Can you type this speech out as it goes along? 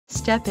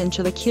Step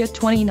into the Kia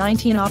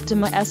 2019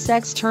 Optima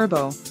SX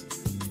Turbo.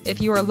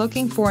 If you are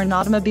looking for an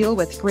automobile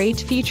with great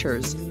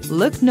features,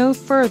 look no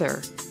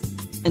further.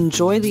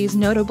 Enjoy these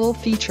notable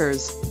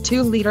features: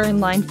 2-liter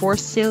inline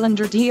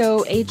 4-cylinder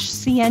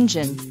DOHC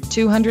engine,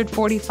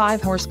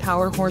 245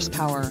 horsepower,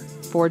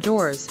 4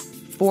 doors,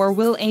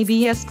 4-wheel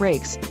ABS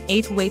brakes,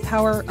 8-way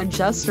power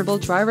adjustable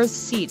driver's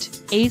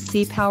seat,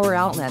 AC power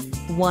outlet,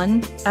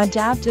 1,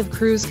 adaptive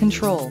cruise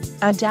control,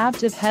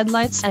 adaptive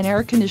headlights and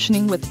air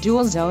conditioning with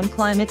dual zone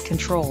climate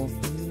control.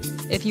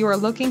 If you are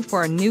looking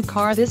for a new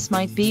car, this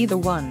might be the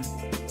one.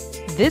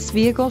 This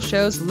vehicle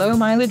shows low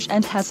mileage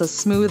and has a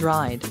smooth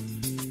ride.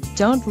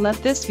 Don't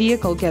let this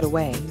vehicle get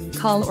away.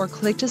 Call or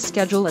click to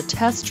schedule a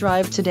test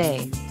drive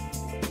today.